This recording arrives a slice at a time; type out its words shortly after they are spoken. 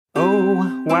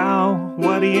Oh, wow,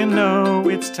 what do you know?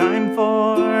 It's time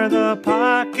for the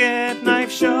Pocket Knife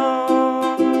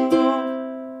Show.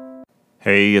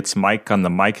 Hey, it's Mike on the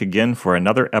mic again for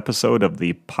another episode of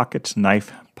the Pocket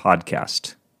Knife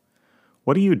Podcast.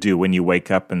 What do you do when you wake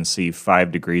up and see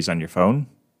 5 degrees on your phone?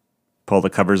 Pull the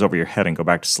covers over your head and go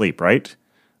back to sleep, right?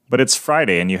 But it's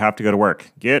Friday and you have to go to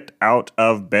work. Get out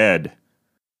of bed.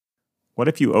 What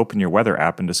if you open your weather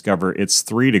app and discover it's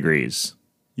 3 degrees?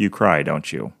 You cry,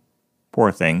 don't you? Poor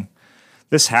thing.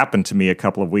 This happened to me a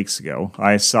couple of weeks ago.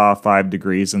 I saw 5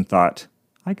 degrees and thought,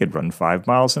 I could run 5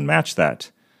 miles and match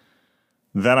that.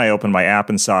 Then I opened my app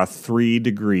and saw 3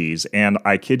 degrees, and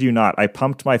I kid you not, I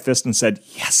pumped my fist and said,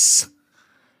 yes!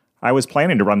 I was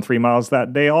planning to run 3 miles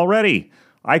that day already.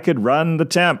 I could run the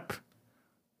temp.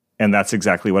 And that's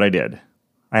exactly what I did.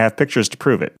 I have pictures to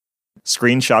prove it.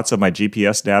 Screenshots of my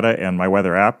GPS data and my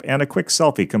weather app, and a quick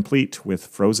selfie complete with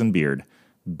frozen beard.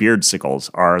 Beardsicles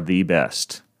are the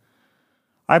best.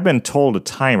 I've been told a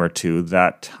time or two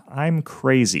that I'm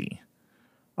crazy.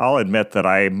 I'll admit that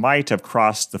I might have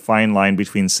crossed the fine line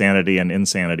between sanity and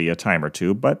insanity a time or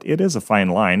two, but it is a fine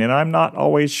line, and I'm not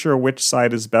always sure which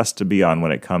side is best to be on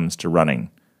when it comes to running.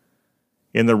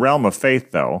 In the realm of faith,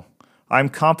 though, I'm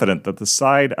confident that the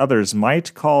side others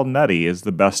might call nutty is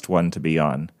the best one to be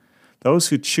on. Those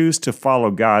who choose to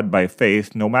follow God by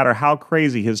faith, no matter how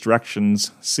crazy his directions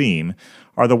seem,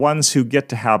 are the ones who get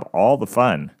to have all the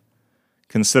fun.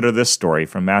 Consider this story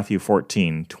from Matthew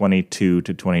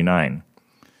 14:22-29.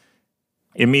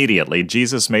 Immediately,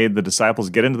 Jesus made the disciples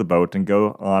get into the boat and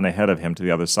go on ahead of him to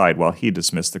the other side while he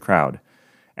dismissed the crowd.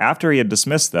 After he had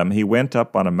dismissed them, he went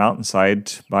up on a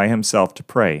mountainside by himself to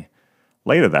pray.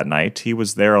 Later that night, he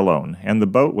was there alone, and the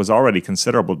boat was already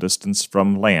considerable distance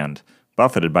from land,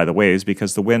 buffeted by the waves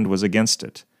because the wind was against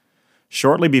it.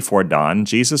 Shortly before dawn,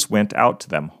 Jesus went out to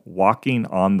them, walking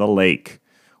on the lake.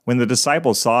 When the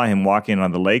disciples saw him walking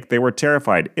on the lake, they were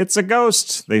terrified. "It's a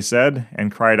ghost," they said,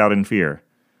 and cried out in fear.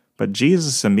 But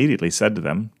Jesus immediately said to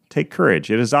them, "Take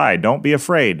courage, it is I, don't be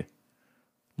afraid."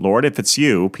 "Lord, if it's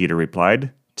you," Peter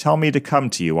replied, "tell me to come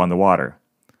to you on the water."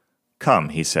 "Come,"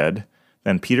 he said.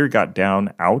 Then Peter got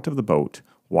down out of the boat,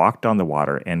 walked on the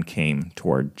water, and came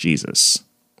toward Jesus.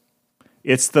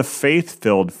 It's the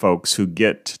faith-filled folks who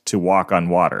get to walk on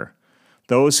water.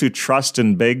 Those who trust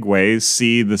in big ways,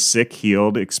 see the sick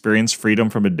healed, experience freedom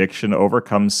from addiction,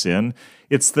 overcome sin.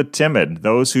 It's the timid,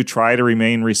 those who try to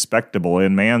remain respectable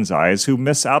in man's eyes, who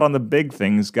miss out on the big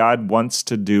things God wants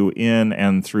to do in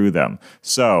and through them.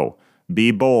 So,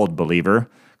 be bold, believer.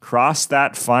 Cross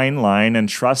that fine line and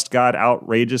trust God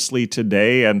outrageously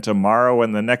today and tomorrow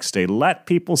and the next day. Let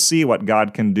people see what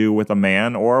God can do with a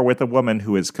man or with a woman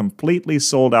who is completely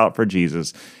sold out for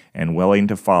Jesus and willing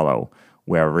to follow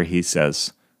wherever he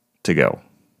says to go.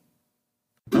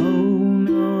 Oh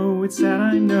no, it's sad,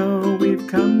 I know. We've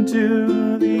come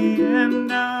to the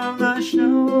end of the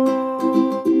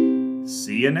show.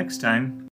 See you next time.